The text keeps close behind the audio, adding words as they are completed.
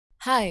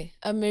Hi,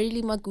 I'm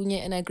Merrily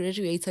Makunye and I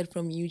graduated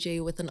from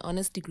UJ with an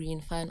honors degree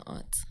in fine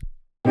arts.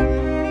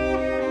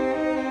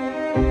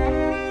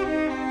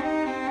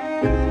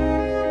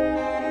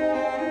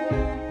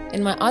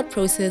 In my art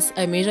process,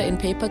 I measure in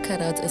paper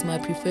cutouts as my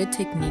preferred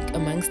technique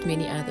amongst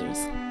many others.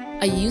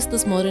 I use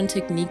this modern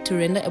technique to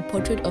render a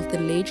portrait of the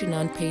late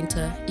renowned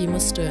painter Irma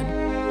Stern.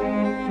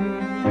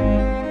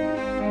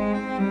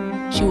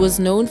 She was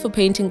known for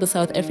painting the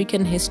South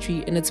African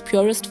history in its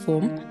purest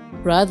form,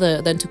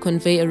 rather than to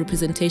convey a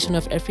representation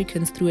of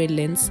Africans through a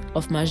lens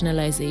of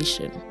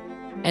marginalization.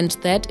 And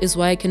that is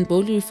why I can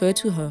boldly refer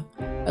to her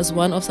as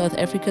one of South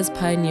Africa's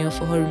pioneers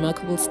for her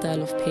remarkable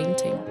style of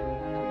painting.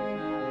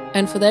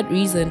 And for that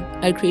reason,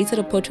 I created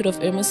a portrait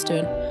of Irma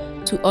Stern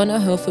to honor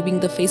her for being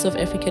the face of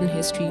African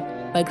history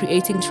by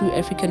creating true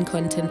African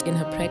content in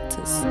her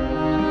practice.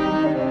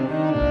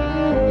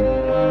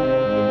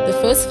 The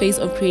first phase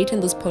of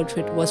creating this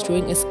portrait was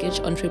drawing a sketch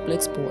on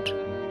triplex board.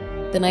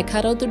 Then I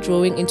cut out the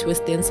drawing into a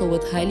stencil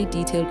with highly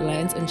detailed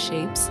lines and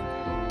shapes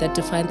that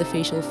define the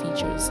facial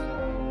features.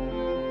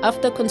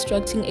 After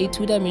constructing a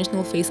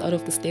two-dimensional face out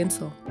of the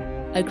stencil,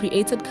 I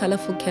created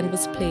colorful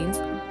canvas planes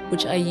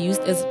which I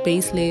used as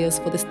base layers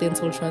for the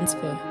stencil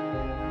transfer.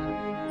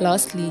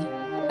 Lastly,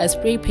 I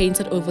spray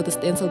painted over the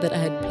stencil that I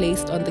had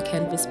placed on the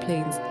canvas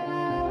planes,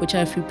 which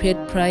I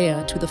prepared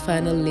prior to the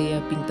final layer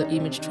being the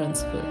image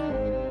transfer.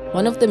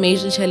 One of the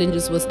major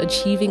challenges was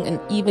achieving an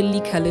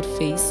evenly colored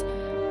face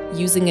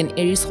using an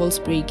aerosol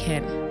spray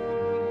can.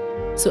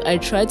 So I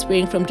tried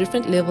spraying from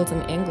different levels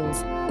and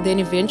angles. Then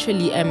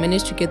eventually I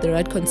managed to get the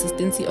right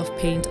consistency of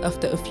paint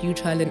after a few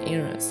trial and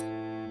errors.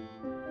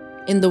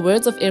 In the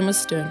words of Irma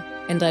Stern,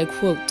 and I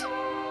quote,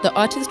 "The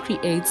artist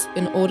creates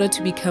in order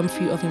to become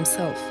free of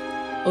himself,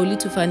 only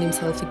to find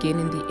himself again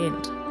in the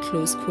end."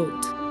 Close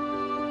quote.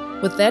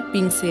 With that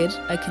being said,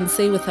 I can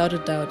say without a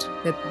doubt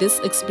that this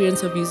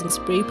experience of using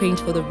spray paint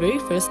for the very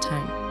first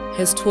time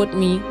has taught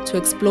me to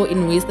explore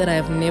in ways that I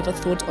have never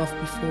thought of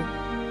before,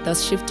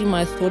 thus shifting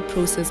my thought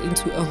process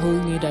into a whole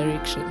new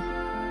direction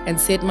and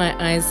set my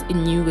eyes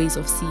in new ways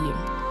of seeing.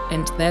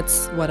 And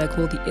that's what I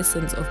call the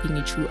essence of being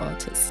a true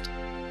artist.